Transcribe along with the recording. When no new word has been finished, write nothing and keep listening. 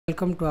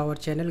Welcome to our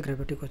channel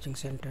Gravity Coaching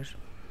Center.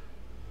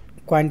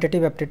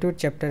 Quantitative Aptitude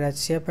Chapter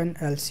HCF and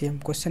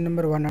LCM. Question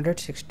number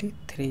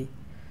 163.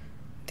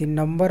 The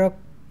number of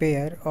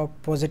pair of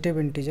positive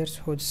integers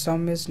whose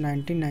sum is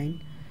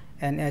 99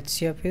 and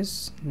HCF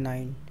is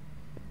 9.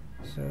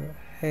 So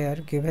here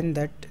given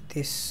that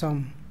the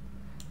sum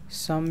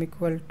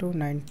equal to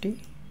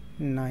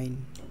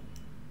 99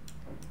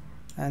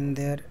 and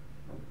their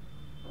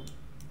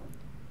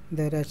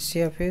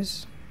HCF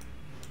is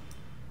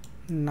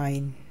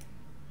 9.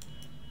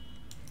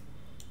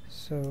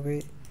 So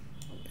we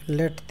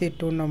let the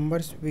two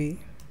numbers be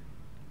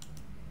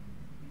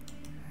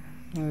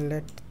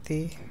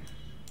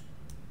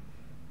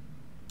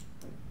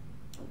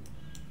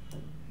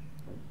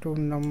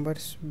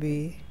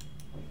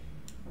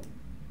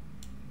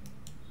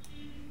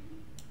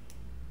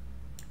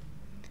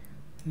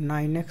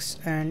 9x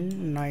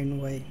and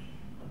 9y,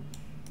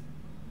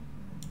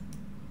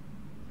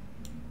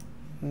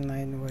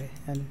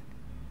 and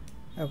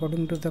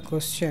according to the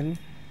question,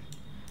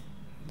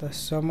 the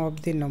sum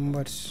of the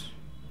numbers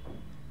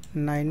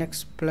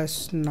 9x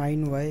plus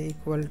 9y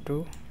equal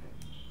to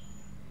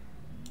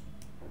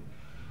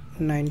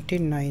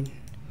 99.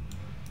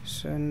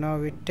 So now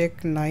we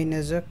take 9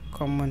 as a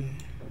common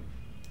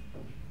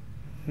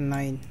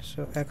 9,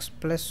 so x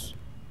plus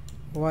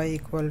y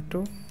equal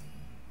to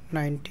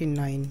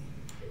 99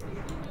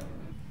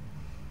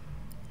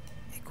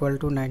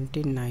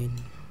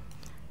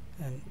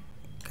 and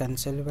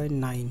cancel by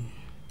 9,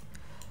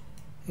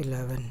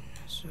 11.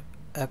 So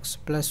x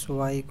plus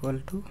y equal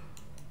to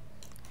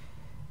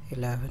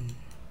 11.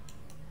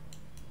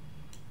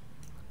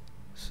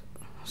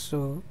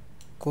 So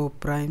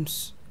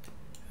co-primes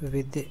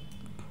with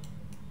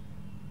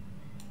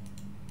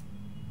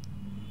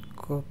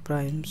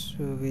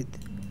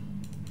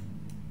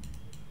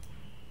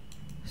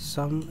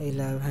sum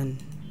 11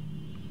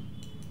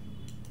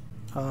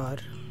 are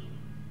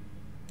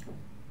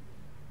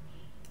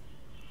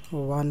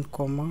 1,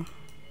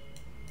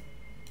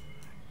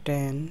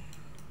 10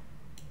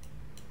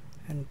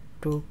 and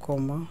 2,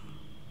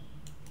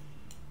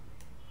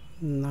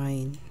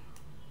 9,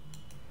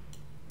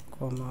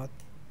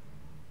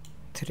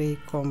 3,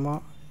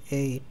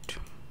 8,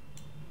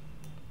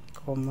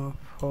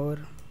 4,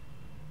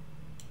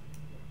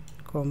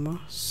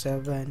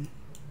 7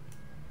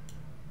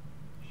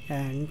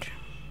 and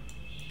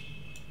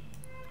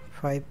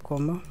 5,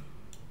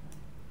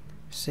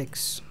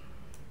 6.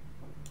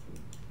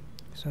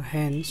 So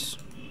hence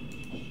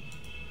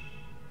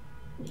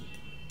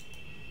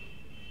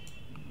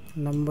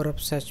number of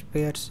such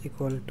pairs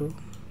equal to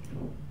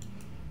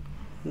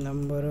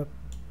number of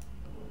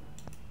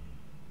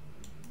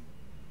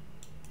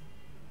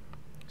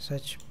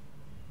such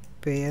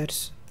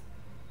pairs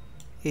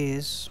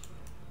is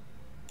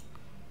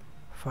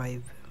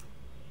 5.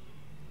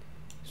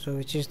 So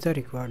which is the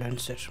required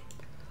answer?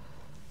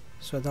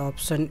 So the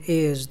option A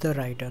is the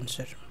right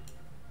answer.